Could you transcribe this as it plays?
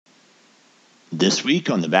this week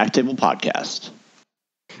on the BackTable podcast.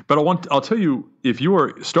 But I'll tell you, if you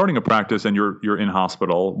are starting a practice and you're in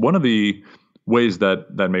hospital, one of the ways that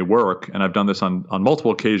may work, and I've done this on multiple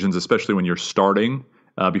occasions, especially when you're starting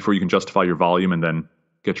before you can justify your volume and then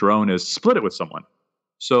get your own, is split it with someone.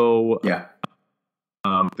 So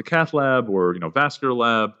the cath lab or vascular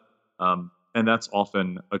lab, and that's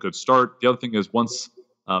often a good start. The other thing is once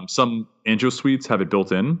some angio suites have it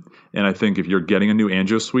built in, and I think if you're getting a new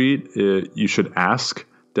angio suite, you should ask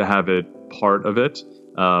to have it part of it,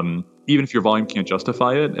 even if your volume can't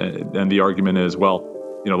justify it. And the argument is, well,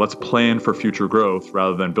 let's plan for future growth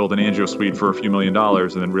rather than build an angio suite for a few $1 million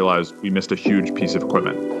and then realize we missed a huge piece of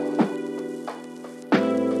equipment.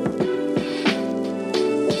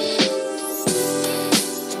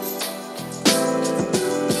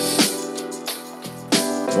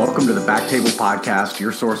 Welcome to the BackTable podcast,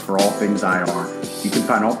 your source for all things IR. You can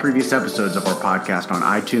find all previous episodes of our podcast on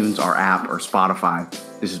iTunes, our app, or Spotify.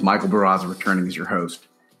 This is Michael Barraza returning as your host.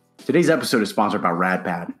 Today's episode is sponsored by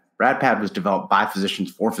RadPad. RadPad was developed by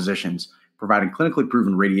physicians for physicians, providing clinically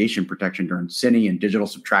proven radiation protection during cine and digital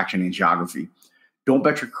subtraction angiography. Don't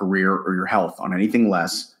bet your career or your health on anything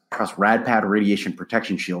less. Trust RadPad radiation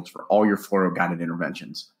protection shields for all your fluoro-guided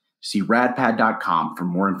interventions. See radpad.com for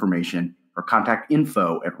more information or contact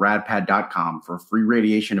info@radpad.com for a free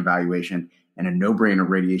radiation evaluation and a no-brainer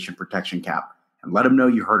radiation protection cap. And let them know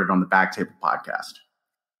you heard it on the BackTable podcast.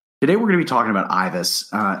 Today, we're going to be talking about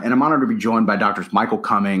IVUS, and I'm honored to be joined by Doctors Michael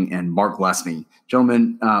Cumming and Mark Lessne.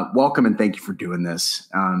 Gentlemen, welcome and thank you for doing this.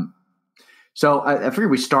 So I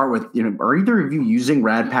figured we start with, are either of you using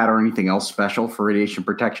RadPad or anything else special for radiation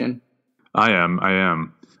protection? I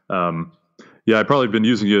am. I've probably been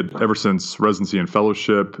using it ever since residency and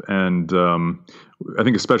fellowship, and I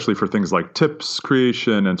think especially for things like TIPS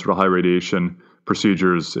creation and sort of high radiation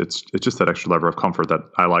procedures, it's just that extra level of comfort that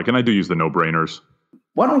I like, and I do use the no-brainers.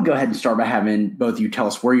 Why don't we go ahead and start by having both of you tell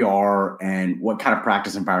us where you are and what kind of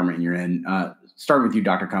practice environment you're in. Start with you,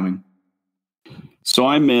 Dr. Cumming. So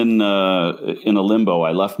I'm in a limbo.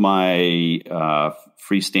 I left my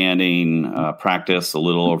freestanding practice a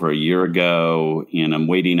little over a year ago, and I'm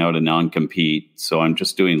waiting out a non-compete. So I'm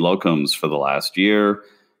just doing locums for the last year,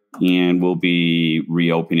 and we'll be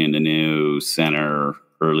reopening a new center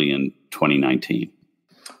early in 2019.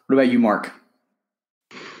 What about you, Mark?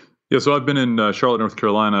 Yeah, so I've been in Charlotte, North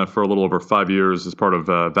Carolina for a little over 5 years as part of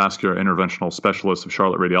Vascular Interventional Specialists of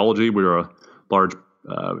Charlotte Radiology. We're a large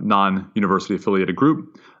non-university affiliated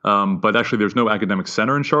group, but actually there's no academic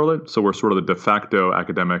center in Charlotte, so we're sort of the de facto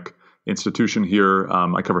academic institution here.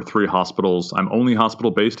 I cover 3 hospitals. I'm only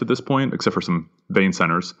hospital-based at this point, except for some vein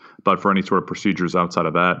centers, but for any sort of procedures outside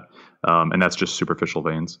of that, and that's just superficial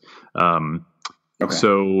veins. Okay.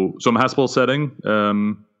 So I'm a hospital setting,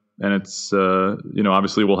 and it's,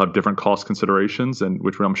 obviously we'll have different cost considerations, and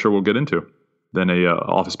which I'm sure we'll get into, than a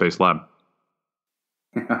office-based lab.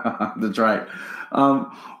 That's right.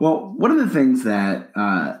 Well, one of the things that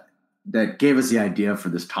gave us the idea for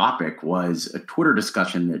this topic was a Twitter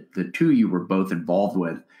discussion that the two of you were both involved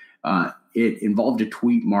with. It involved a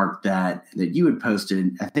tweet, Mark, that you had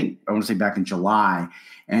posted, I want to say back in July.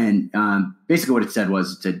 And basically what it said,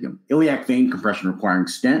 iliac vein compression requiring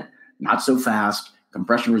stent, not so fast.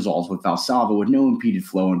 Compression resolves with Valsalva with no impeded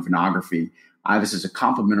flow and venography. IVUS is a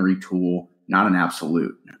complementary tool, not an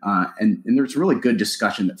absolute. And there's a really good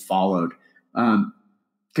discussion that followed. Can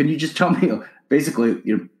you just tell me basically,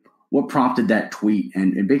 what prompted that tweet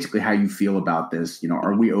and basically how you feel about this?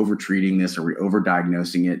 Are we over-treating this? Are we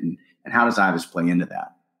over-diagnosing it? And how does IVUS play into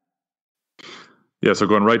that? Yeah, so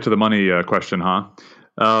going right to the money question, huh?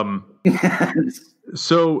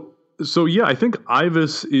 So yeah, I think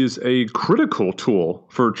IVUS is a critical tool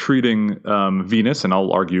for treating venous, and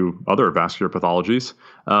I'll argue other vascular pathologies.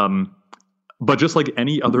 But just like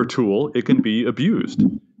any other tool, it can be abused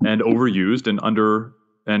and overused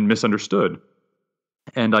and misunderstood.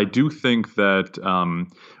 And I do think that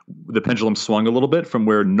the pendulum swung a little bit from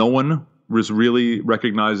where no one was really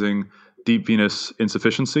recognizing deep venous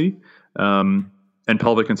insufficiency and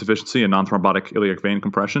pelvic insufficiency and non-thrombotic iliac vein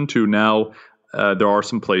compression to now there are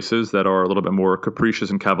some places that are a little bit more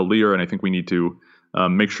capricious and cavalier, and I think we need to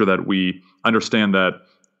make sure that we understand that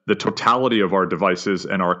the totality of our devices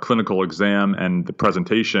and our clinical exam and the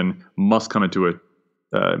presentation must come into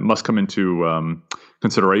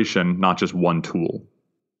consideration, not just one tool.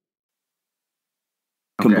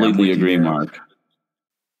 Completely agree, Mark.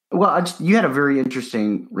 Well, you had a very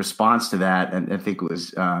interesting response to that, and I think it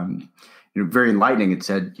was very enlightening. It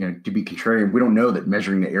said, to be contrarian, we don't know that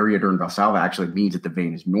measuring the area during Valsalva actually means that the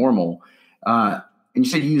vein is normal. And you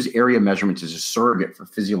said you use area measurements as a surrogate for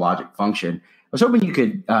physiologic function. was hoping you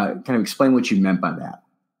could kind of explain what you meant by that.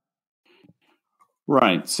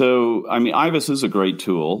 Right. So, I mean, IVUS is a great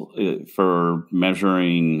tool for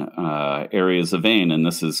measuring areas of vein, and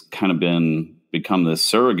this has kind of become this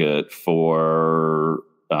surrogate for,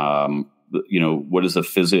 what is a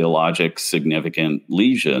physiologic significant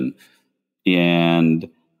lesion. And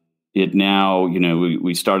it now,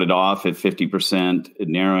 we started off at 50%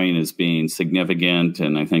 narrowing as being significant.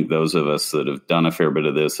 And I think those of us that have done a fair bit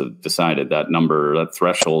of this have decided that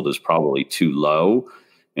threshold is probably too low,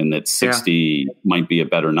 and that 60 might be a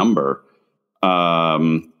better number.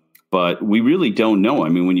 But we really don't know. I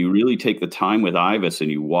mean, when you really take the time with IVUS and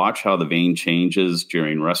you watch how the vein changes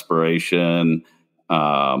during respiration,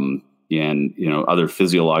 and other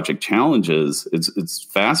physiologic challenges, it's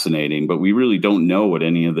fascinating, but we really don't know what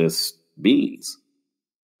any of this means.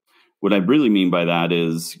 What I really mean by that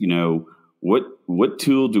is, what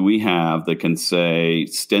tool do we have that can say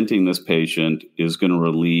stenting this patient is going to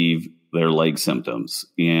relieve their leg symptoms?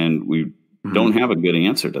 And we don't have a good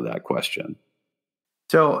answer to that question.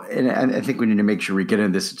 So, and I think we need to make sure we get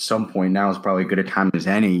into this at some point. Now is probably as good a time as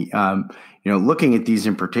any. Looking at these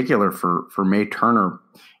in particular for May Turner,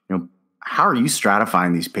 how are you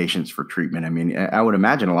stratifying these patients for treatment? I mean, I would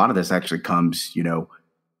imagine a lot of this actually comes,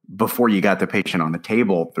 before you got the patient on the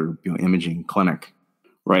table through imaging clinic.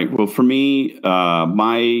 Right. Well, for me,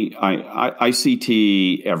 I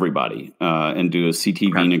CT everybody and do a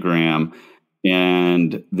CT venogram,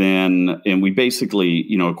 and we basically,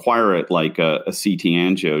 acquire it like a CT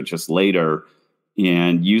angio just later,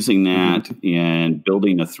 and using that and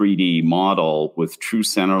building a 3D model with true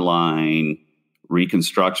centerline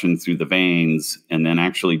reconstruction through the veins, and then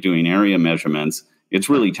actually doing area measurements. It's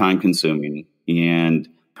really time consuming. And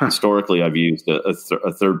historically, I've used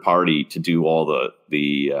a third party to do all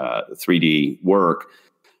the 3D work.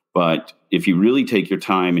 But if you really take your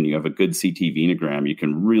time and you have a good CT venogram, you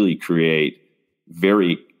can really create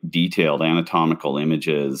very detailed anatomical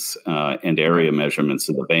images and area measurements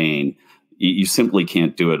of the vein. You simply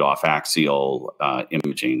can't do it off axial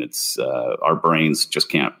imaging. It's our brains just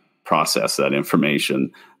can't process that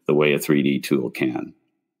information the way a 3D tool can.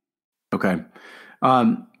 Okay.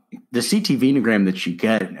 The CT venogram that you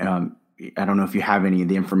get, I don't know if you have any of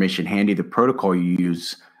the information handy, the protocol you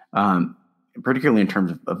use, particularly in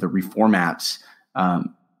terms of the reformats.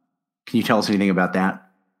 Can you tell us anything about that?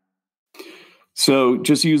 So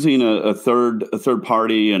just using a third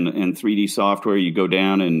party and 3D software, you go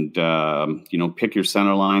down and pick your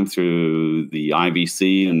center line through the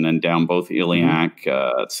IVC and then down both iliac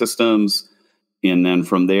systems. And then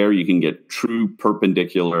from there, you can get true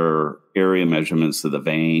perpendicular area measurements of the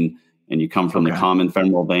vein. And you come from the common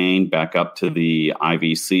femoral vein back up to the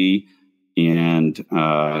IVC. And,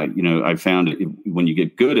 I found when you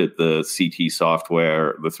get good at the CT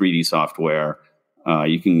software, the 3D software,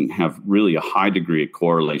 you can have really a high degree of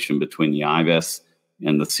correlation between the IVUS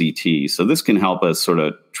and the CT. So this can help us sort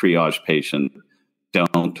of triage patients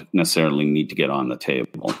don't necessarily need to get on the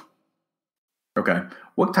table. Okay.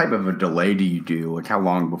 What type of a delay do you do? Like how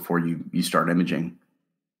long before you start imaging?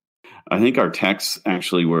 I think our techs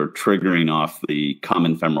actually were triggering off the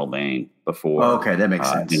common femoral vein before. Oh, okay, that makes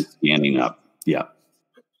sense. Scanning up. Yeah.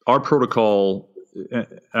 Our protocol, and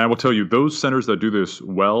I will tell you, those centers that do this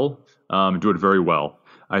well do it very well.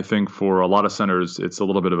 I think for a lot of centers, it's a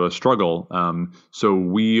little bit of a struggle. So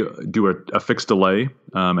we do a fixed delay,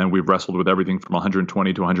 and we've wrestled with everything from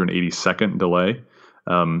 120 to 180 second delay.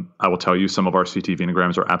 I will tell you, some of our CT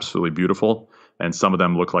venograms are absolutely beautiful, and some of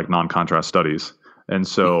them look like non-contrast studies. And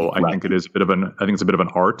so I think it's a bit of an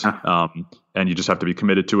art, and you just have to be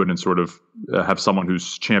committed to it and sort of have someone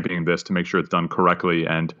who's championing this to make sure it's done correctly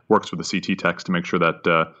and works with the CT techs to make sure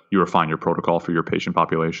that you refine your protocol for your patient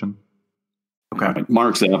population. Okay,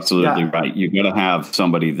 Mark's absolutely right. You've got to have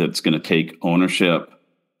somebody that's going to take ownership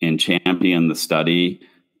and champion the study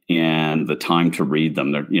and the time to read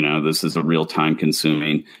them. This is a real time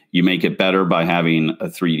consuming. You make it better by having a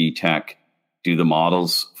 3D tech do the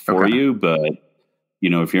models for you, but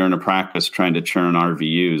if you're in a practice trying to churn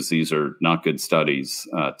RVUs, these are not good studies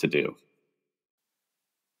to do.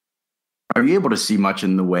 Are you able to see much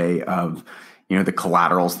in the way of, the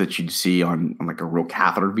collaterals that you'd see on like a real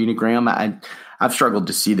catheter venogram? I've struggled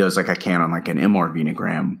to see those like I can on like an MR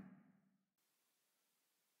venogram.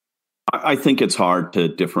 I think it's hard to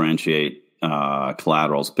differentiate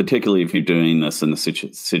collaterals, particularly if you're doing this in the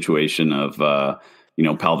situation of,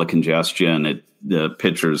 pelvic congestion. The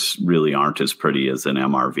pictures really aren't as pretty as an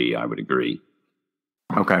MRV, I would agree.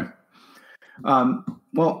 Okay.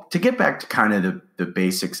 Well, to get back to kind of the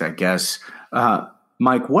basics, I guess,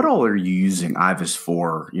 Mike, what all are you using IVUS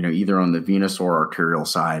for, either on the venous or arterial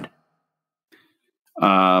side?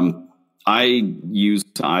 I use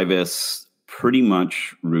IVUS pretty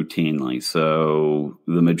much routinely. So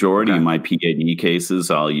the majority of my PAD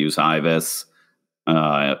cases, I'll use IVUS.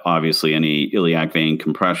 Obviously, any iliac vein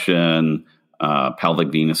compression, pelvic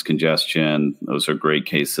venous congestion, those are great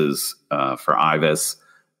cases for IVUS.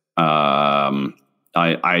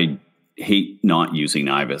 I hate not using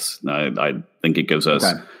IVUS. I think it gives us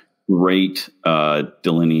great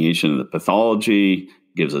delineation of the pathology,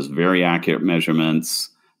 gives us very accurate measurements,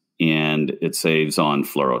 and it saves on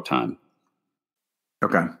fluoro time.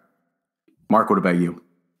 Okay. Mark, what about you?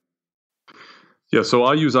 Yeah, so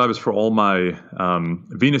I use IVUS for all my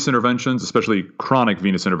venous interventions, especially chronic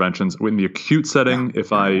venous interventions. In the acute setting,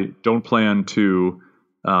 if I don't plan to,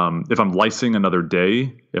 if I'm lysing another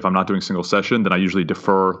day, if I'm not doing single session, then I usually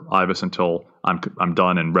defer IVUS until I'm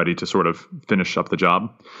done and ready to sort of finish up the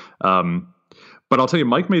job. But I'll tell you,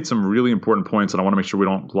 Mike made some really important points, and I want to make sure we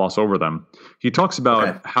don't gloss over them. He talks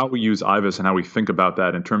about how we use IVUS and how we think about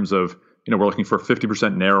that in terms of, we're looking for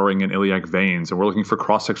 50% narrowing in iliac veins, and we're looking for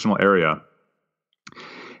cross-sectional area.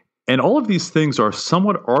 And all of these things are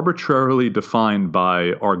somewhat arbitrarily defined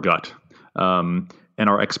by our gut and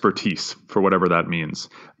our expertise, for whatever that means.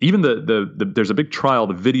 Even there's a big trial,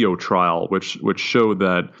 the video trial, which showed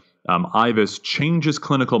that IVUS changes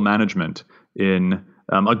clinical management in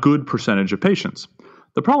a good percentage of patients.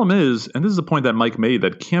 The problem is, and this is a point that Mike made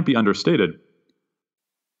that can't be understated,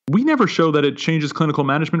 we never show that it changes clinical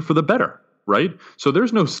management for the better, right? So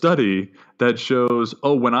there's no study that shows,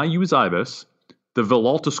 when I use IVUS, the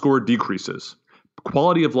Villalta score decreases,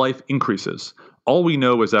 quality of life increases. All we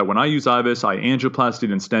know is that when I use IVUS, I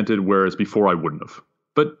angioplastied and stented, whereas before I wouldn't have.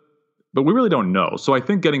 But we really don't know. So I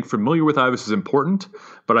think getting familiar with IVUS is important,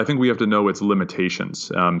 but I think we have to know its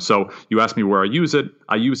limitations. So you asked me where I use it.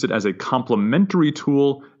 I use it as a complementary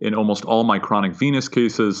tool in almost all my chronic venous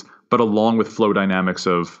cases, but along with flow dynamics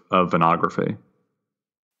of venography.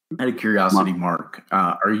 Out of curiosity, Mark,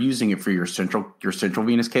 are you using it for your central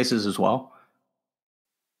venous cases as well?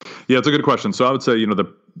 Yeah, it's a good question. So I would say,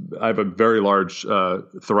 I have a very large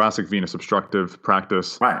thoracic venous obstructive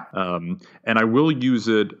practice, right? And I will use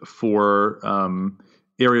it for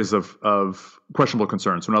areas of questionable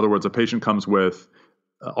concern. So in other words, a patient comes with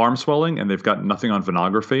arm swelling and they've got nothing on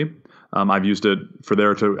venography. I've used it for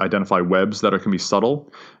there to identify webs that can be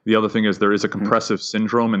subtle. The other thing is there is a compressive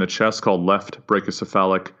syndrome in the chest called left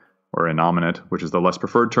brachiocephalic or innominate, which is the less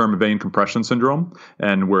preferred term, vein compression syndrome,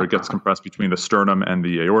 and where it gets compressed between the sternum and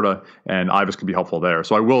the aorta, and IVUS can be helpful there.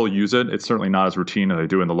 So I will use it. It's certainly not as routine as I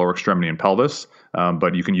do in the lower extremity and pelvis,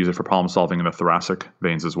 but you can use it for problem solving in the thoracic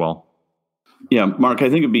veins as well. Yeah, Mark, I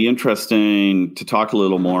think it'd be interesting to talk a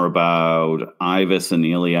little more about IVUS and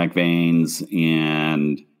the iliac veins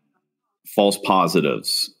and false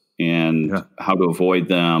positives and how to avoid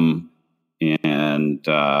them and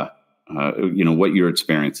what your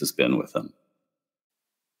experience has been with them.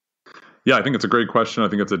 Yeah, I think it's a great question. I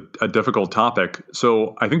think it's a difficult topic.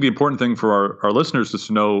 So I think the important thing for our listeners is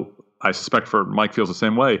to know, I suspect for Mike feels the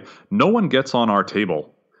same way, no one gets on our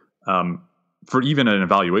table for even an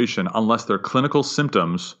evaluation unless their clinical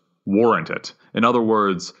symptoms warrant it. In other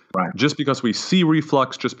words, just because we see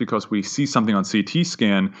reflux, just because we see something on CT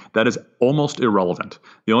scan, that is almost irrelevant.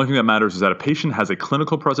 The only thing that matters is that a patient has a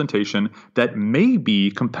clinical presentation that may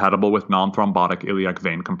be compatible with non-thrombotic iliac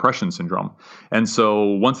vein compression syndrome. And so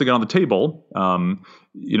once they get on the table, the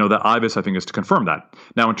IVUS, I think, is to confirm that.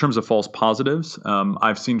 Now, in terms of false positives,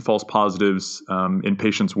 I've seen false positives in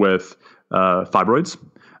patients with fibroids.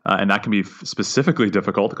 And that can be specifically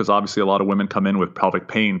difficult because obviously a lot of women come in with pelvic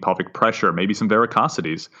pain, pelvic pressure, maybe some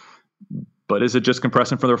varicosities. But is it just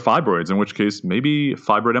compressing for their fibroids? In which case, maybe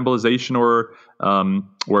fibroid embolization or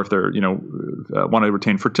if they're want to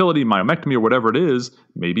retain fertility, myomectomy, or whatever it is,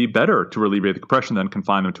 maybe better to alleviate the compression than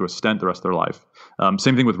confine them to a stent the rest of their life.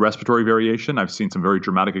 Same thing with respiratory variation. I've seen some very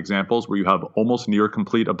dramatic examples where you have almost near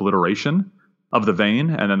complete obliteration of the vein,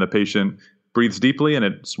 and then the patient breathes deeply and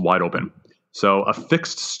it's wide open. So a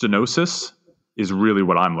fixed stenosis is really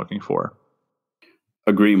what I'm looking for.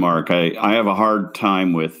 Agree, Mark. I have a hard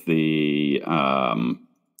time with the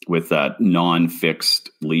with that non-fixed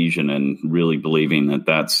lesion and really believing that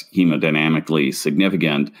that's hemodynamically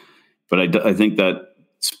significant. But I think that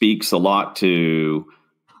speaks a lot to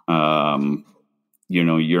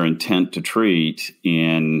your intent to treat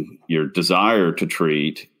and your desire to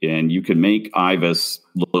treat, and you can make IVUS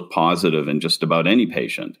look positive in just about any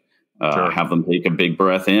patient. Have them take a big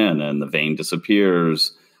breath in and the vein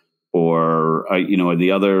disappears. Or,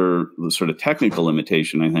 the other sort of technical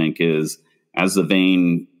limitation, I think, is as the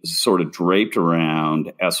vein is sort of draped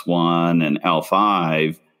around S1 and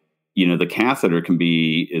L5, the catheter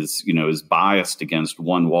is biased against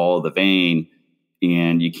one wall of the vein,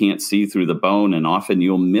 and you can't see through the bone, and often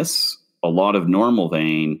you'll miss a lot of normal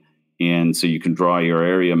vein. And so you can draw your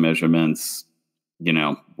area measurements,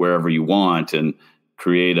 wherever you want and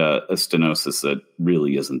create a stenosis that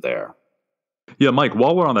really isn't there. Yeah, Mike,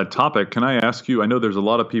 while we're on that topic, can I ask you, I know there's a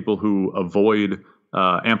lot of people who avoid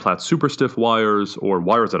Amplatz super stiff wires or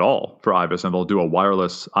wires at all for IVUS, and they'll do a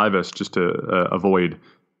wireless IVUS just to avoid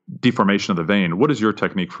deformation of the vein. What is your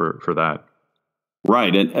technique for that?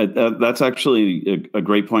 Right. And that's actually a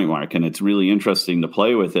great point, Mark. And it's really interesting to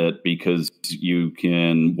play with it because you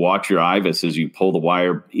can watch your IVUS as you pull the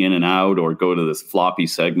wire in and out or go to this floppy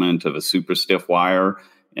segment of a super stiff wire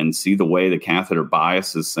and see the way the catheter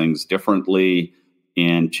biases things differently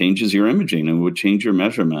and changes your imaging and would change your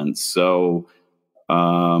measurements. So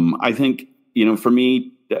I think, for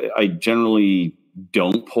me, I generally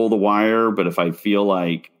don't pull the wire, but if I feel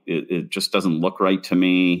like it just doesn't look right to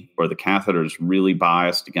me, or the catheter is really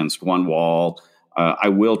biased against one wall, I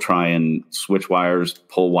will try and switch wires,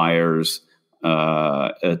 pull wires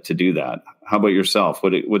to do that. How about yourself?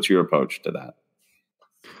 What's your approach to that?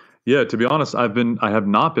 Yeah, to be honest, I have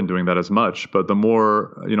not been doing that as much, but the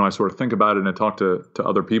more, I sort of think about it and I talk to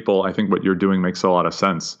other people, I think what you're doing makes a lot of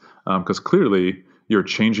sense. Because clearly you're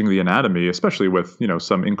changing the anatomy, especially with,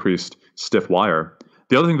 some increased stiff wire.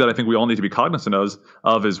 The other thing that I think we all need to be cognizant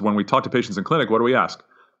of is when we talk to patients in clinic, what do we ask?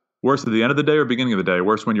 Worse at the end of the day or beginning of the day?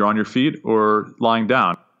 Worse when you're on your feet or lying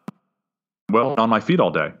down? Well, on my feet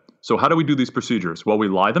all day. So how do we do these procedures? Well, we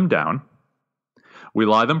lie them down. We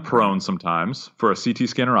lie them prone sometimes for a CT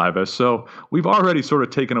scan or IVUS. So we've already sort of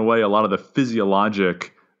taken away a lot of the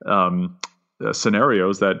physiologic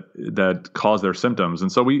scenarios that cause their symptoms.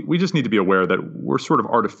 And so we just need to be aware that we're sort of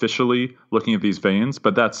artificially looking at these veins.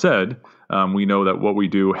 But that said, we know that what we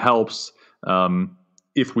do helps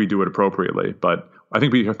if we do it appropriately. But I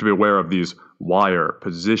think we have to be aware of these wire,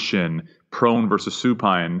 position, prone versus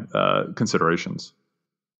supine considerations.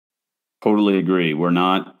 Totally agree. We're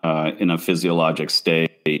not in a physiologic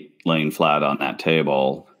state laying flat on that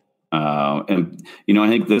table. And I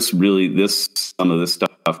think some of this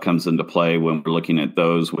stuff comes into play when we're looking at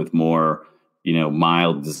those with more,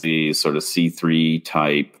 mild disease, sort of C3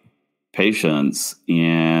 type patients.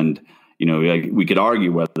 And, we could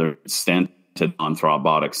argue whether it's stented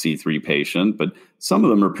non-thrombotic C3 patient, but some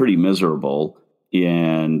of them are pretty miserable.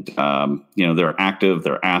 And, they're active,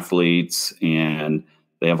 they're athletes, and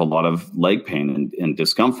they have a lot of leg pain and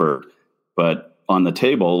discomfort. But on the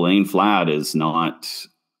table, laying flat is not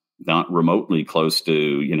remotely close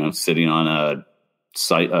to, sitting on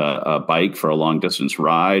a bike for a long distance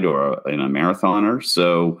ride or in a marathoner.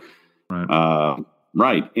 So,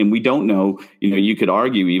 right. And we don't know, you could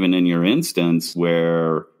argue even in your instance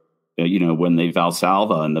where, when they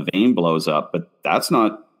Valsalva and the vein blows up, but that's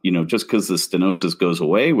not, just because the stenosis goes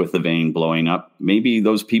away with the vein blowing up, maybe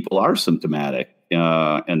those people are symptomatic.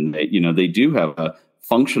 And they do have a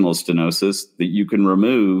functional stenosis that you can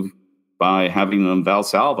remove by having them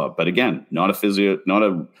Valsalva, but again, not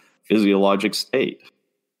a physiologic state.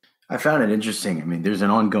 I found it interesting. I mean, there's an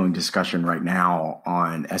ongoing discussion right now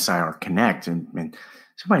on SIR Connect, and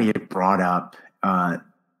somebody had brought up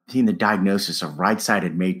seeing the diagnosis of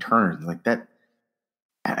right-sided May Turner like that.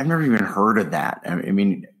 I've never even heard of that. I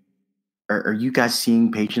mean, are you guys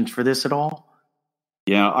seeing patients for this at all?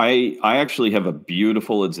 Yeah, I actually have a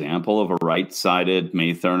beautiful example of a right-sided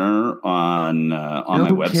May Turner on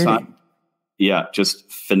my website. Kidding. Yeah,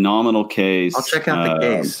 just phenomenal case. I'll check out the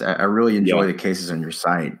case. I really enjoy the cases on your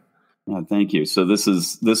site. Thank you. So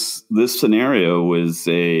this scenario was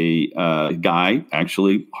a guy,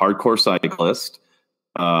 actually hardcore cyclist,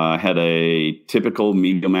 had a typical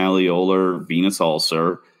medial-malleolar venous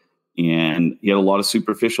ulcer, and he had a lot of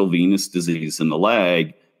superficial venous disease in the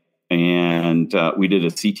leg. And we did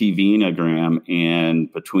a CT venogram,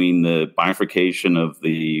 and between the bifurcation of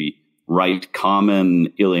the right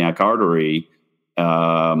common iliac artery,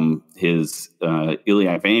 his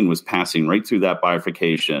iliac vein was passing right through that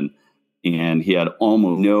bifurcation, and he had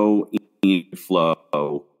almost no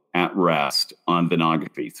flow at rest on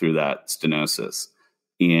venography through that stenosis.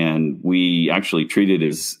 And we actually treated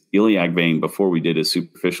his iliac vein before we did his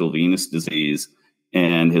superficial venous disease,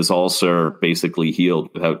 and his ulcer basically healed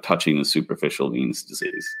without touching the superficial venous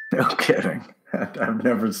disease. No kidding. I've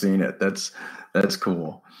never seen it. That's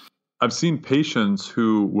cool. I've seen patients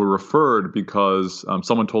who were referred because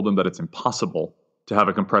someone told them that it's impossible to have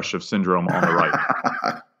a compressive syndrome on the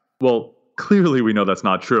right. Well, clearly we know that's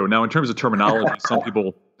not true. Now, in terms of terminology, some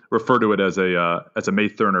people refer to it as a May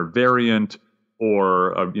Turner variant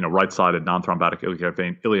or right-sided non-thrombotic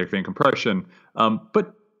iliac vein compression.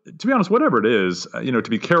 But to be honest, whatever it is, to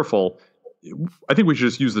be careful, I think we should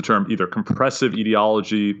just use the term either compressive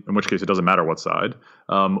etiology, in which case it doesn't matter what side,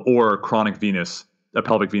 or chronic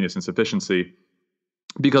pelvic venous insufficiency,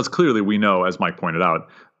 because clearly we know, as Mike pointed out,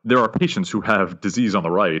 there are patients who have disease on the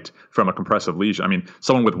right from a compressive lesion. I mean,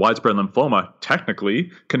 someone with widespread lymphoma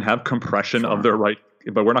technically can have compression of their right,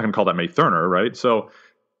 but we're not going to call that May Thurner, right? So,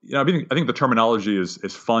 I think the terminology is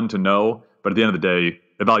fun to know, but at the end of the day,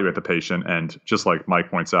 evaluate the patient. And just like Mike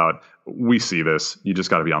points out, we see this. You just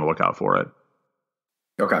got to be on the lookout for it.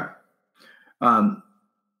 Okay.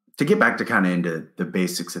 To get back to kind of into the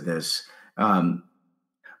basics of this,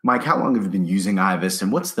 Mike, how long have you been using IVUS,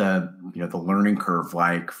 and what's the learning curve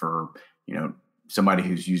like for, somebody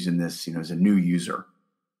who's using this, as a new user?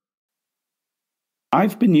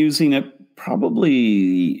 I've been using it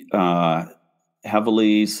probably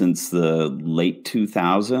heavily since the late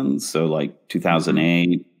 2000s, so like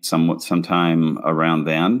 2008, sometime around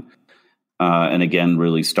then. And again,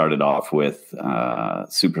 really started off with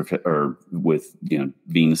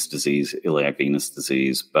venous disease, iliac venous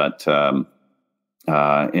disease, but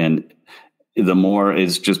and the more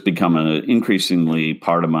is just become an increasingly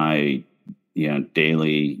part of my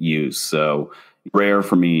daily use. So rare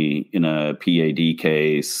for me in a PAD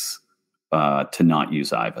case to not use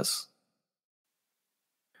IVUS.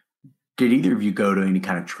 Did either of you go to any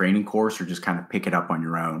kind of training course or just kind of pick it up on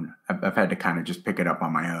your own? I've had to kind of just pick it up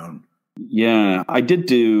on my own. Yeah, I did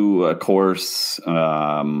do a course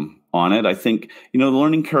on it. I think, the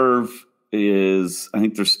learning curve I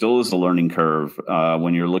think there still is a learning curve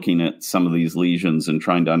when you're looking at some of these lesions and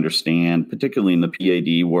trying to understand, particularly in the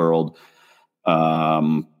PAD world,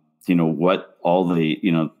 what all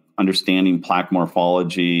the, understanding plaque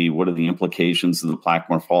morphology, what are the implications of the plaque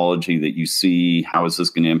morphology that you see? How is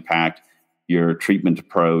this going to impact your treatment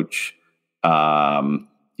approach?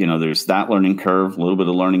 There's that learning curve, a little bit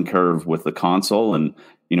of learning curve with the console. And,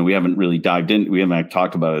 we haven't really dived in, we haven't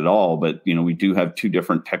talked about it at all, but, we do have two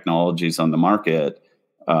different technologies on the market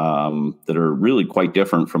that are really quite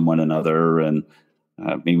different from one another. And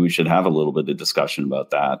maybe we should have a little bit of discussion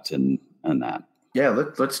about that and that. Yeah,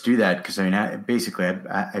 let's do that. Because I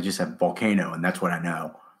just have Volcano, and that's what I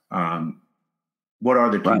know. What are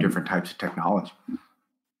the two different types of technology?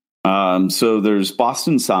 So there's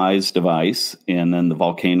Boston size device and then the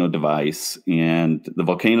Volcano device. And the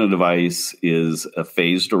Volcano device is a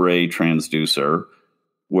phased array transducer,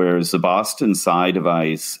 whereas the Boston size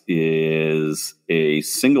device is a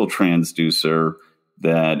single transducer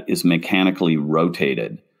that is mechanically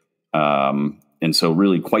rotated. And so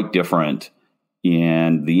really quite different.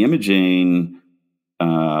 And the imaging,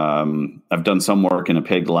 I've done some work in a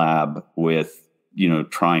pig lab with,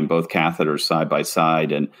 trying both catheters side by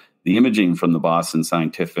side, and the imaging from the Boston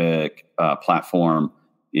Scientific platform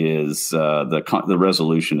is the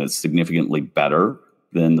resolution is significantly better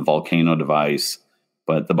than the Volcano device,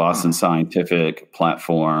 but the Boston Scientific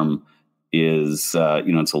platform is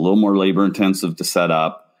it's a little more labor intensive to set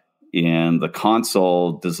up, and the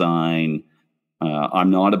console design. I'm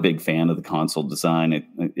not a big fan of the console design.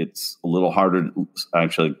 It's a little harder,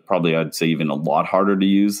 actually, probably I'd say even a lot harder to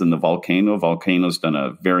use than the Volcano. Volcano's done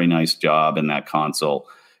a very nice job in that console.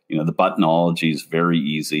 The buttonology is very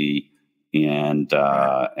easy, and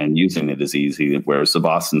using it is easy, whereas the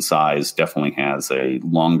Boston size definitely has a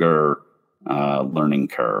longer learning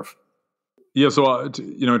curve. Yeah, so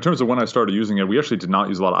in terms of when I started using it, we actually did not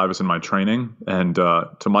use a lot of IVUS in my training. And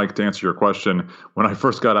to Mike, to answer your question, when I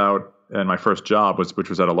first got out, and my first job which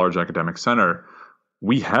was at a large academic center,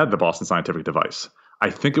 we had the Boston Scientific device. I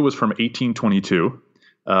think it was from 1822.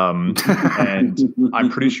 And I'm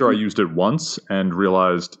pretty sure I used it once and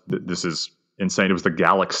realized that this is insane. It was the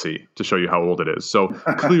Galaxy, to show you how old it is. So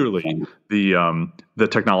clearly the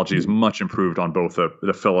technology is much improved on both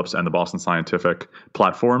the Philips and the Boston Scientific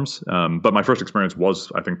platforms. But my first experience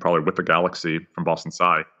was, I think, probably with the Galaxy from Boston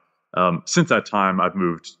Sci. Since that time, I've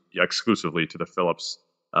moved exclusively to the Philips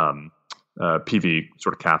PV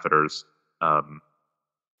sort of catheters.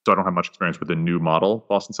 So I don't have much experience with the new model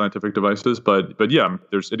Boston Scientific devices, but yeah,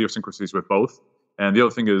 there's idiosyncrasies with both. And the other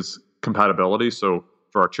thing is compatibility. So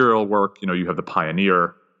for arterial work, you have the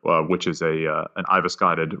Pioneer, which is an IVUS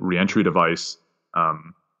guided reentry device.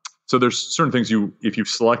 So there's certain things if you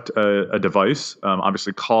select a device,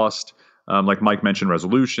 obviously cost, like Mike mentioned,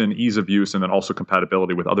 resolution, ease of use, and then also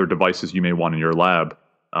compatibility with other devices you may want in your lab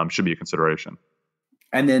should be a consideration.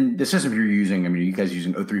 And then the system you're using, you guys are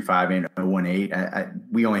using 035 and 018.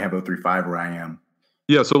 We only have 035 where I am.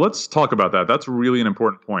 Yeah, so let's talk about that. That's really an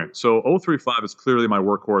important point. So 035 is clearly my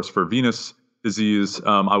workhorse for venous disease.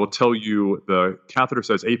 I will tell you the catheter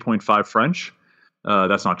says 8.5 French.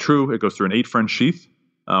 That's not true. It goes through an 8 French sheath.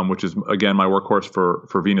 which is, again, my workhorse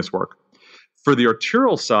for venous work. For the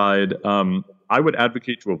arterial side, I would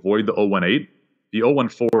advocate to avoid the 018. The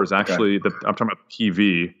 014 is actually, I'm talking about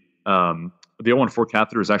PV. The 014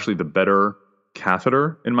 catheter is actually the better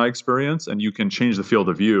catheter in my experience, and you can change the field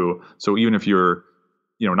of view. So even if you're,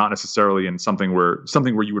 not necessarily in something where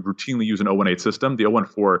you would routinely use an 018 system, the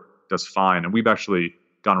 014 does fine. And we've actually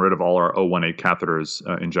gotten rid of all our 018 catheters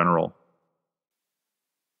in general.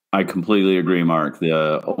 I completely agree, Mark.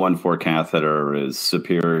 The 014 catheter is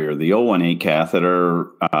superior. The 018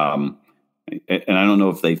 catheter, and I don't know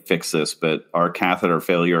if they fixed this, but our catheter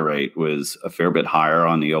failure rate was a fair bit higher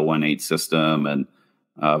on the 018 system. And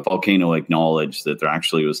Volcano acknowledged that there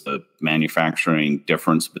actually was a manufacturing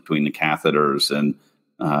difference between the catheters, and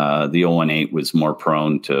the 018 was more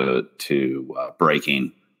prone to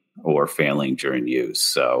breaking or failing during use.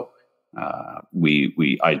 So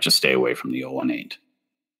I just stay away from the 018.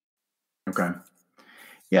 Okay.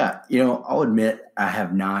 Yeah. I'll admit I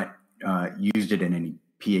have not used it in any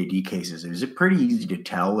PAD cases. Is it pretty easy to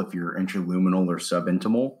tell if you're intraluminal or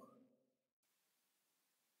subintimal?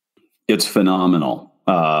 It's phenomenal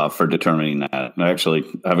for determining that. I actually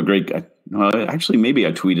have a great, maybe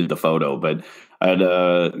I tweeted the photo, but I had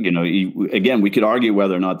again, we could argue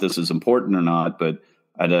whether or not this is important or not, but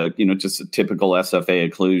I had just a typical SFA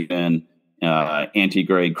occlusion,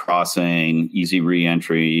 antegrade crossing, easy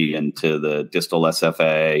re-entry into the distal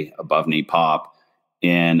SFA, above knee pop,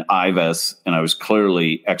 in IVUS, and I was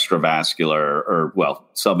clearly extravascular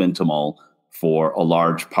subintimal for a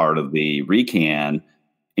large part of the recan.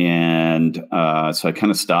 And so I kind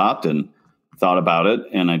of stopped and thought about it,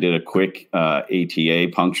 and I did a quick ATA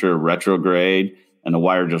puncture retrograde, and the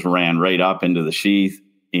wire just ran right up into the sheath,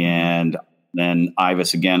 and then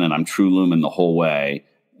IVUS again, and I'm true lumen the whole way.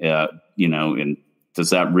 And does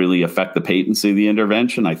that really affect the patency of the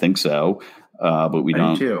intervention? I think so, but we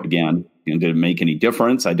don't. Again, did it make any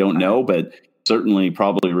difference? I don't know, but certainly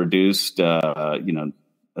probably reduced, the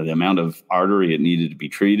amount of artery it needed to be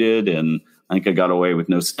treated, and I think I got away with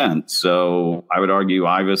no stent. So I would argue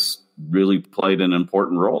IVUS really played an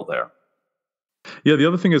important role there. Yeah, the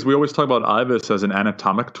other thing is we always talk about IVUS as an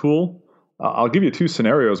anatomic tool. I'll give you two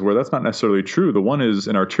scenarios where that's not necessarily true. The one is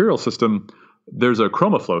in arterial system, there's a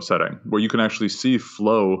chroma flow setting where you can actually see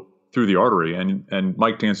flow through the artery. And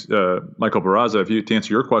Michael Barraza, to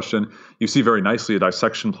answer your question, you see very nicely a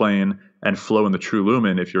dissection plane and flow in the true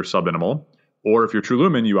lumen if you're subintimal. Or if you're true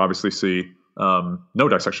lumen, you obviously see no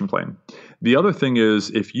dissection plane. The other thing is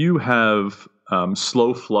if you have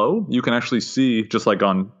slow flow, you can actually see, just like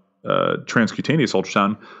on transcutaneous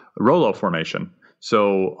ultrasound, Rolo formation.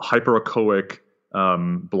 So hyperechoic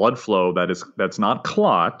blood flow that's not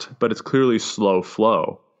clot, but it's clearly slow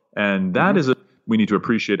flow. And that is we need to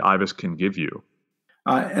appreciate IVUS can give you.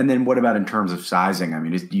 And then what about in terms of sizing? I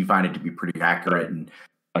mean, do you find it to be pretty accurate?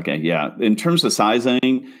 Okay, yeah. In terms of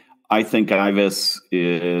sizing, I think IVUS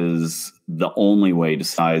is the only way to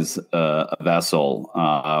size a vessel.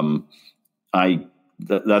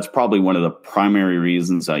 That's probably one of the primary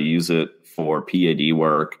reasons I use it for PAD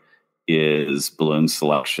work is balloon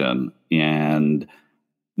selection, and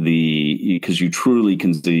because you truly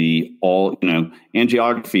can see all,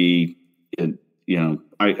 angiography.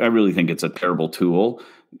 I really think it's a terrible tool.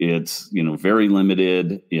 It's, very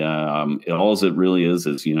limited. All it really is,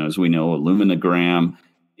 as we know, a luminogram.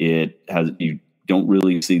 You don't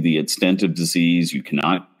really see the extent of disease. You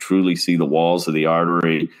cannot truly see the walls of the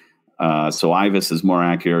artery. So IVUS is more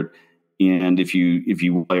accurate. And if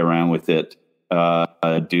you play around with it,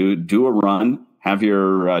 do a run, have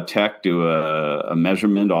your tech do a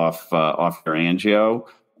measurement off your angio,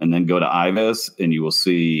 and then go to IVUS, and you will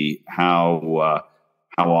see how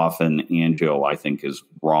often angio, I think, is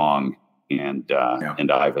wrong, and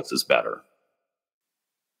IVUS is better.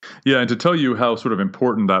 Yeah, and to tell you how sort of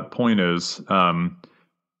important that point is, a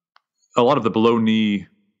lot of the below knee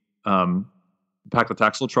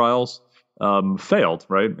paclitaxel trials failed,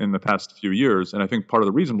 right, in the past few years, and I think part of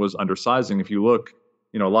the reason was undersizing. If you look,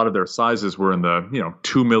 a lot of their sizes were in the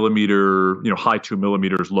 2 millimeter, high 2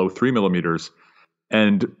 millimeters, low 3 millimeters,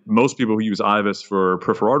 and most people who use IVUS for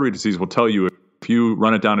peripheral artery disease will tell you if you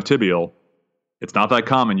run it down a tibial, it's not that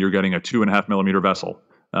common. You're getting a 2.5 millimeter vessel.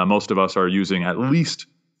 Most of us are using at least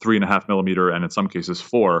 3.5 millimeter, and in some cases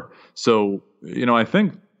 4. So, I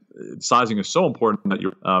think sizing is so important that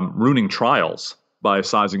you're ruining trials by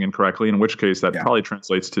sizing incorrectly, in which case that probably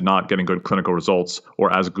translates to not getting good clinical results,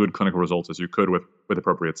 or as good clinical results as you could with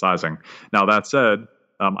appropriate sizing. Now, that said,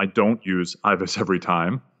 I don't use IVUS every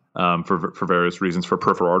time for various reasons for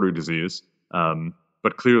peripheral artery disease,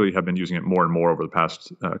 but clearly have been using it more and more over the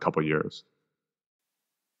past couple of years.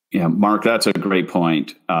 Yeah, Mark, that's a great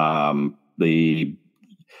point. We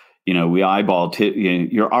eyeball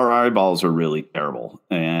our eyeballs are really terrible,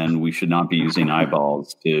 and we should not be using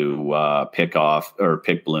eyeballs to pick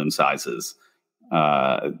balloon sizes.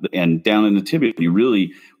 And down in the tibia,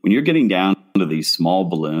 when you're getting down to these small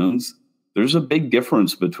balloons, there's a big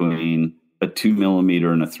difference between a 2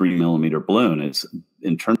 millimeter and a 3 millimeter balloon. It's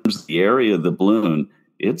in terms of the area of the balloon,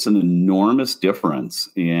 it's an enormous difference.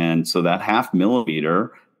 And so that 0.5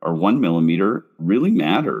 millimeter or 1 millimeter really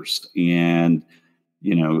matters. And,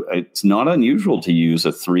 it's not unusual to use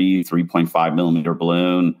a 3.5 millimeter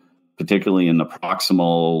balloon, particularly in the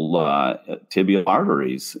proximal tibial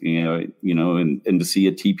arteries, and to see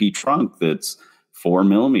a TP trunk that's 4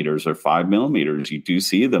 millimeters or 5 millimeters. You do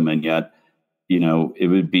see them, and yet, it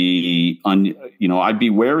would be, I'd be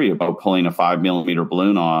wary about pulling a 5 millimeter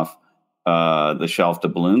balloon off the shelf to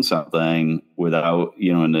balloon something without,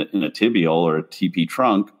 in a tibial or a TP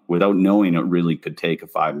trunk without knowing it really could take a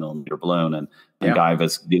 5 millimeter balloon. And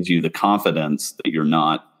IVUS gives you the confidence that you're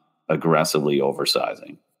not aggressively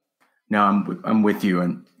oversizing. No, I'm with you.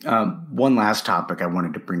 And one last topic I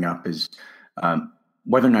wanted to bring up is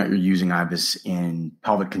whether or not you're using IVUS in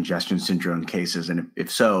pelvic congestion syndrome cases. And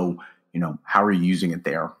if so, how are you using it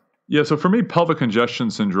there? Yeah, so for me, pelvic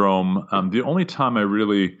congestion syndrome, the only time I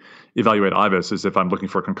really evaluate IVUS is if I'm looking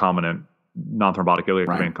for concomitant non-thrombotic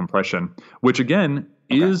iliac vein compression, which again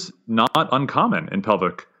is not uncommon in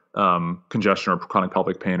pelvic congestion or chronic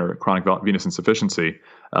pelvic pain or chronic venous insufficiency.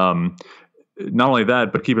 Not only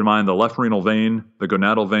that, but keep in mind the left renal vein, the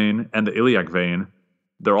gonadal vein, and the iliac vein,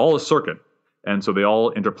 they're all a circuit. And so they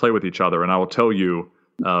all interplay with each other. And I will tell you,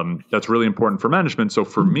 that's really important for management. So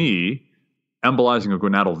for me, embolizing a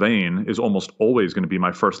gonadal vein is almost always going to be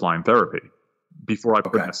my first line therapy before I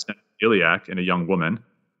put a stent in iliac in a young woman.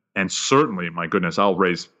 And certainly, my goodness, I'll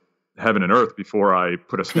raise heaven and earth before I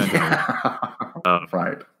put a stent in.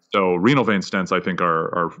 Right. So renal vein stents, I think,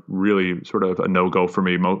 are really sort of a no-go for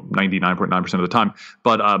me 99.9% of the time.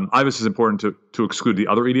 But IVUS is important to exclude the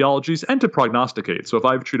other etiologies and to prognosticate. So if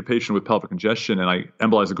I treat a patient with pelvic congestion and I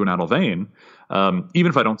embolize a gonadal vein, even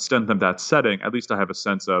if I don't stent them that setting, at least I have a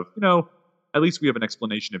sense of, at least we have an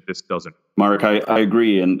explanation if this doesn't. Mark, I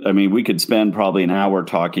agree. And I mean, we could spend probably an hour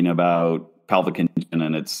talking about pelvic congestion,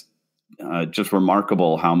 and it's just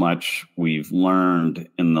remarkable how much we've learned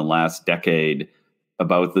in the last decade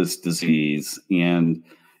about this disease. And,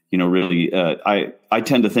 really, I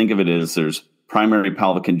tend to think of it as there's primary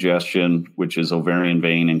pelvic congestion, which is ovarian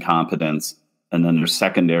vein incompetence. And then there's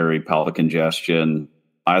secondary pelvic congestion,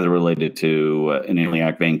 either related to an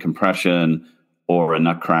iliac vein compression or a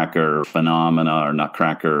nutcracker phenomena or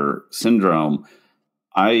nutcracker syndrome.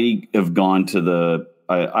 I have gone to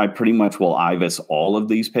I pretty much will IVUS all of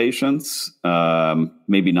these patients,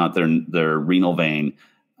 maybe not their renal vein,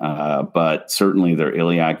 but certainly their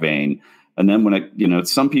iliac vein. And then when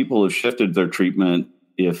some people have shifted their treatment,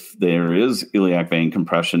 if there is iliac vein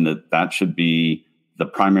compression, that should be the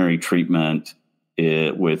primary treatment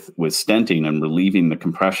with stenting and relieving the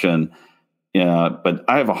compression. But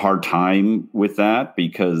I have a hard time with that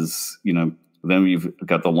because, then we've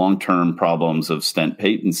got the long-term problems of stent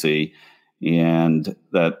patency. And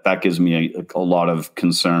that gives me a lot of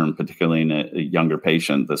concern, particularly in a younger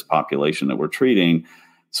patient, this population that we're treating.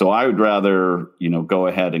 So I would rather, go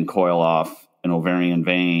ahead and coil off an ovarian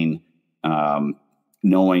vein,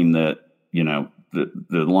 knowing that, the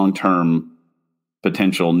long-term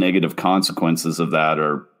potential negative consequences of that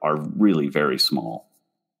are really very small.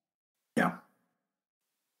 Yeah.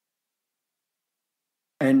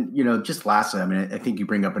 And, just lastly, I mean, I think you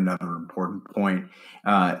bring up another important point.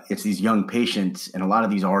 It's these young patients, and a lot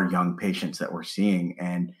of these are young patients that we're seeing.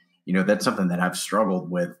 And, that's something that I've struggled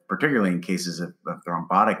with, particularly in cases of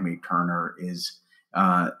thrombotic Turner, is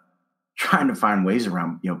trying to find ways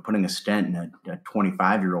around, putting a stent in a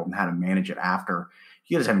 25-year-old and how to manage it after.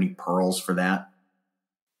 Do you guys have any pearls for that?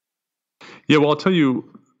 Yeah, well, I'll tell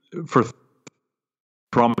you, for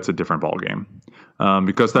trauma, it's a different ballgame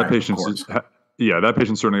because that patient's that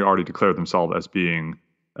patient certainly already declared themselves as being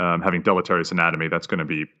having deleterious anatomy. That's going to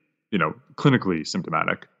be, clinically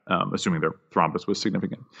symptomatic, assuming their thrombus was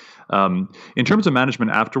significant. In terms of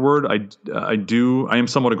management afterward, I am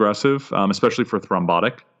somewhat aggressive, especially for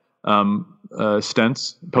thrombotic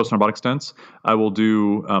stents, post-thrombotic stents. I will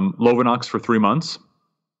do Lovenox for 3 months.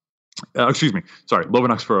 I will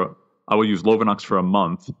use Lovenox for a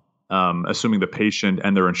month, assuming the patient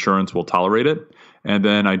and their insurance will tolerate it. And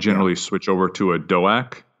then I generally switch over to a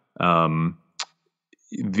DOAC.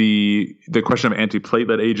 The question of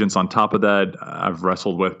antiplatelet agents on top of that, I've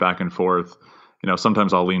wrestled with back and forth.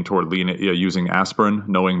 sometimes I'll lean toward using aspirin,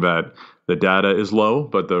 knowing that the data is low,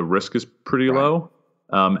 but the risk is pretty low.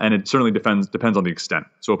 And it certainly depends on the extent.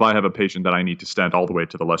 So if I have a patient that I need to stent all the way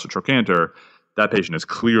to the lesser trochanter, that patient is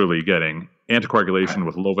clearly getting anticoagulation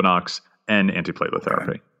with Lovenox and antiplatelet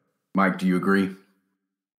therapy. Mike, do you agree?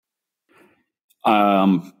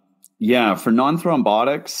 Yeah, for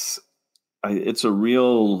non-thrombotics, it's a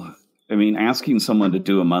real. Asking someone to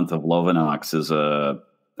do a month of Lovenox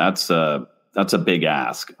that's a big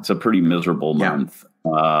ask. It's a pretty miserable month.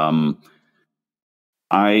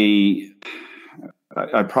 I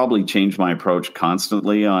probably change my approach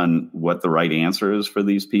constantly on what the right answer is for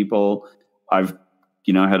these people. I've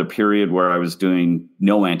had a period where I was doing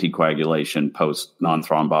no anticoagulation post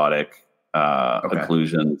non-thrombotic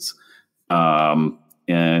occlusions.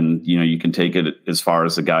 And you can take it as far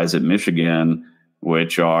as the guys at Michigan,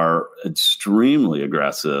 which are extremely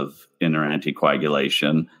aggressive in their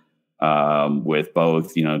anticoagulation, with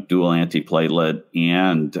both dual antiplatelet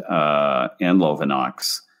and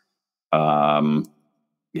Lovenox.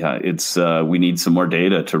 It's we need some more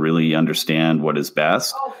data to really understand what is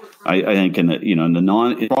best. I think in the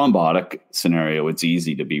non-thrombotic scenario, it's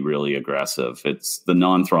easy to be really aggressive. It's the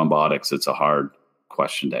non-thrombotics. It's a hard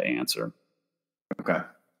question to answer. Okay.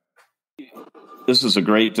 This is a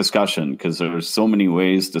great discussion because there's so many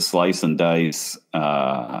ways to slice and dice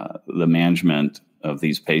the management of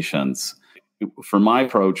these patients. For my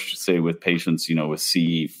approach, say with patients, with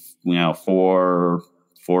C4,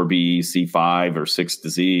 4B, C5, or 6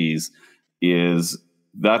 disease,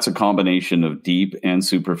 that's a combination of deep and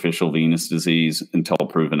superficial venous disease until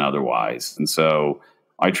proven otherwise. And so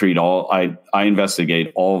I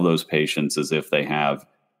investigate all of those patients as if they have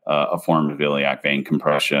a form of iliac vein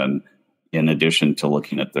compression, in addition to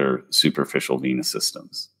looking at their superficial venous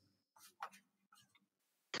systems.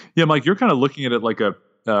 Yeah, Mike, you're kind of looking at it like a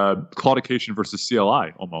claudication versus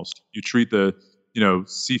CLI almost. You treat the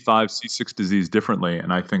C5, C6 disease differently,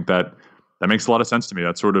 and I think that makes a lot of sense to me.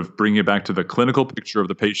 That's sort of bringing it back to the clinical picture of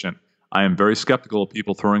the patient. I am very skeptical of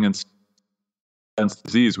people throwing in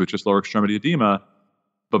disease with just lower extremity edema,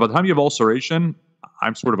 but by the time you have ulceration,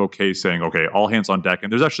 I'm sort of okay saying, okay, all hands on deck.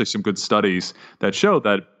 And there's actually some good studies that show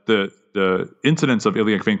that the incidence of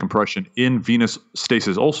iliac vein compression in venous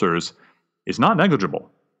stasis ulcers is not negligible.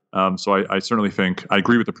 So I certainly think I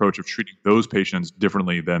agree with the approach of treating those patients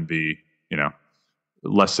differently than the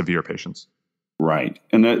less severe patients. Right.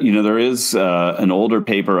 And there is an older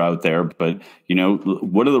paper out there, but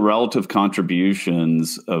what are the relative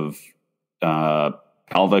contributions of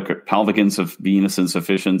pelvic venous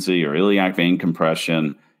insufficiency or iliac vein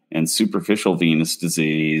compression and superficial venous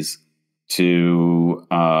disease to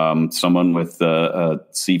someone with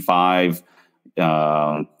C5,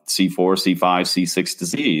 C4, C5, C6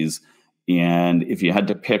 disease? And if you had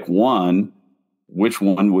to pick one, which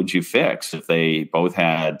one would you fix if they both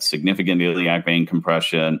had significant iliac vein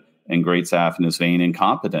compression and great saphenous vein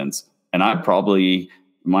incompetence? And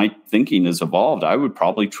my thinking has evolved. I would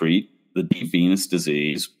probably treat the deep venous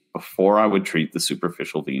disease before I would treat the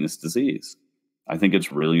superficial venous disease. I think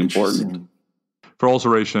it's really important. For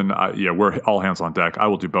ulceration, we're all hands on deck. I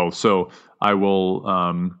will do both. So I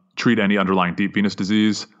will treat any underlying deep venous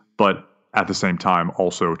disease, but at the same time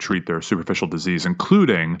also treat their superficial disease,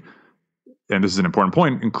 including, and this is an important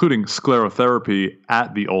point, including sclerotherapy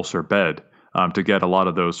at the ulcer bed to get a lot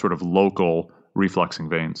of those sort of local refluxing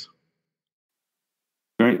veins.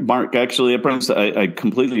 Right, Mark. Actually, I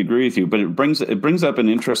completely agree with you, but it brings up an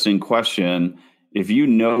interesting question. If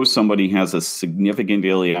somebody has a significant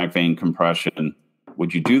iliac vein compression,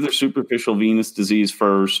 would you do their superficial venous disease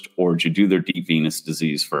first, or would you do their deep venous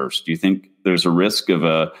disease first? Do you think there's a risk of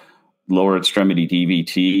a lower extremity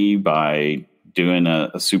DVT by doing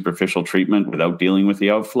a superficial treatment without dealing with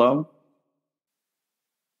the outflow?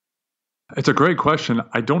 It's a great question.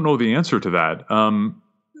 I don't know the answer to that.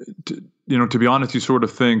 To be honest, you sort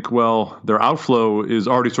of think, well, their outflow is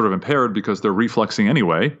already sort of impaired because they're refluxing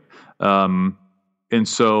anyway. And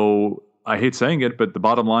so I hate saying it, but the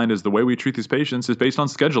bottom line is the way we treat these patients is based on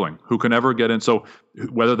scheduling. Who can ever get in? So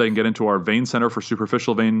whether they can get into our vein center for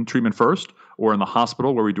superficial vein treatment first, or in the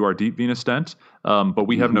hospital where we do our deep venous stent. But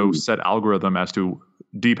we have no set algorithm as to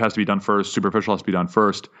deep has to be done first, superficial has to be done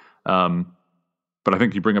first. But I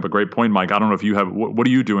think you bring up a great point, Mike. I don't know if you have, what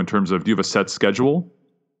do you do in terms of, do you have a set schedule?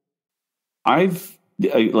 Like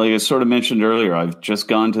I sort of mentioned earlier, I've just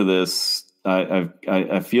gone to this.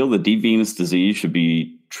 I feel the deep venous disease should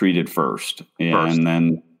be treated first. And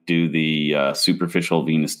then do the superficial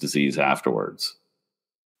venous disease afterwards.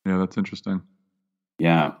 Yeah, that's interesting.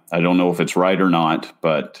 Yeah, I don't know if it's right or not,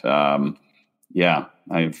 but it's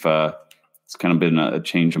kind of been a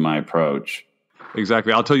change in my approach.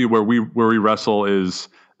 Exactly. I'll tell you where we wrestle is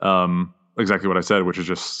exactly what I said, which is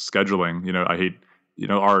just scheduling. I hate,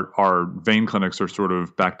 our vein clinics are sort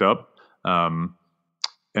of backed up.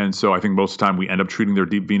 And so I think most of the time we end up treating their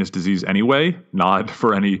deep venous disease anyway, not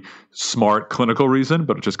for any smart clinical reason,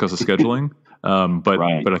 but just because of scheduling. But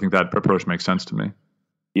I think that approach makes sense to me.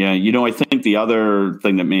 Yeah, I think the other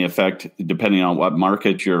thing that may affect, depending on what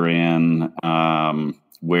market you're in,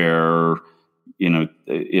 where,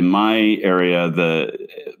 in my area, the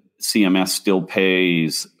CMS still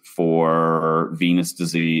pays for venous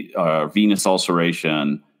disease, venous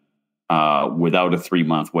ulceration without a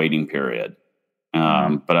 3-month waiting period.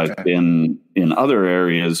 But I've been in other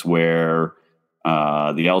areas where the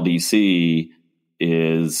LDC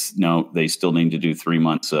is, no, they still need to do 3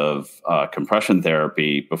 months of compression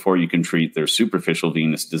therapy before you can treat their superficial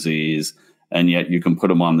venous disease. And yet you can put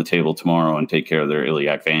them on the table tomorrow and take care of their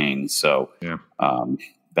iliac veins. So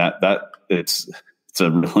it's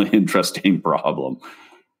a really interesting problem.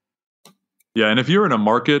 Yeah, and if you're in a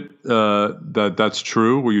market that's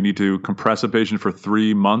true, where you need to compress a patient for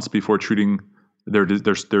 3 months before treating their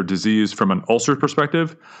disease from an ulcer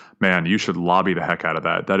perspective, man, you should lobby the heck out of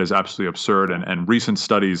that. That is absolutely absurd. And recent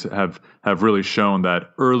studies have really shown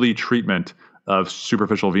that early treatment of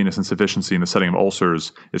superficial venous insufficiency in the setting of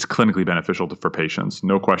ulcers is clinically beneficial for patients.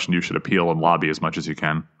 No question, you should appeal and lobby as much as you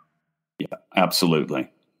can. Yeah,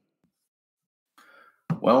 absolutely.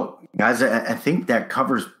 Well, guys, I think that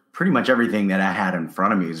covers pretty much everything that I had in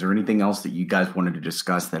front of me. Is there anything else that you guys wanted to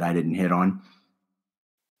discuss that I didn't hit on?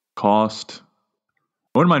 Cost.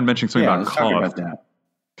 I wouldn't mind mentioning something about let's cost. talk about that.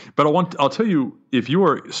 But I'll tell you, if you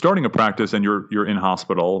are starting a practice and you're in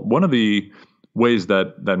hospital, one of the ways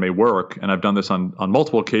that may work, and I've done this on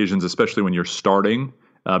multiple occasions, especially when you're starting,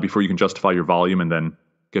 before you can justify your volume and then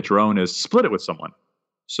get your own, is split it with someone.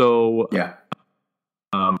 So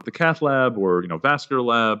the cath lab or vascular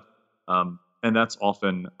lab, and that's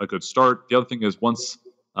often a good start. The other thing is once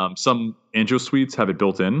some angio suites have it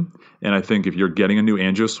built in, and I think if you're getting a new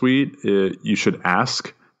angio suite, you should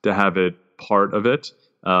ask to have it part of it,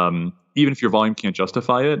 even if your volume can't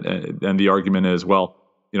justify it. And the argument is, well,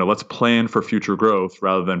 let's plan for future growth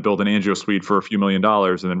rather than build an angio suite for a few $1 million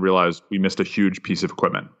and then realize we missed a huge piece of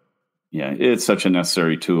equipment. Yeah, it's such a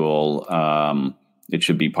necessary tool. It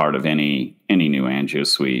should be part of any new angio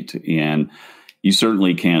suite. And you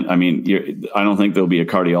certainly can't, I don't think there'll be a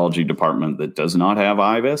cardiology department that does not have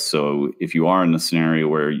IVUS. So if you are in a scenario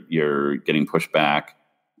where you're getting pushback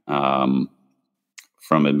from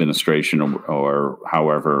administration or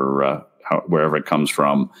however, wherever it comes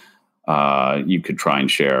from, you could try and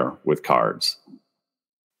share with cards.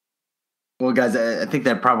 Well, guys, I think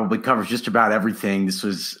that probably covers just about everything. This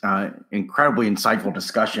was incredibly insightful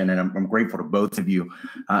discussion, and I'm grateful to both of you.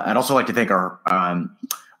 I'd also like to thank our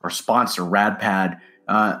sponsor, RadPad.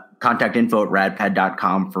 Contact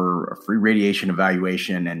info@radpad.com for a free radiation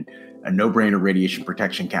evaluation and a no-brainer radiation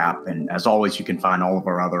protection cap. And as always, you can find all of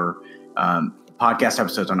our other podcast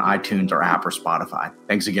episodes on iTunes, our app, or Spotify.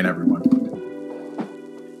 Thanks again, everyone.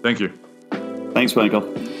 Thank you. Thanks, Michael.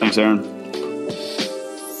 Thanks, Aaron.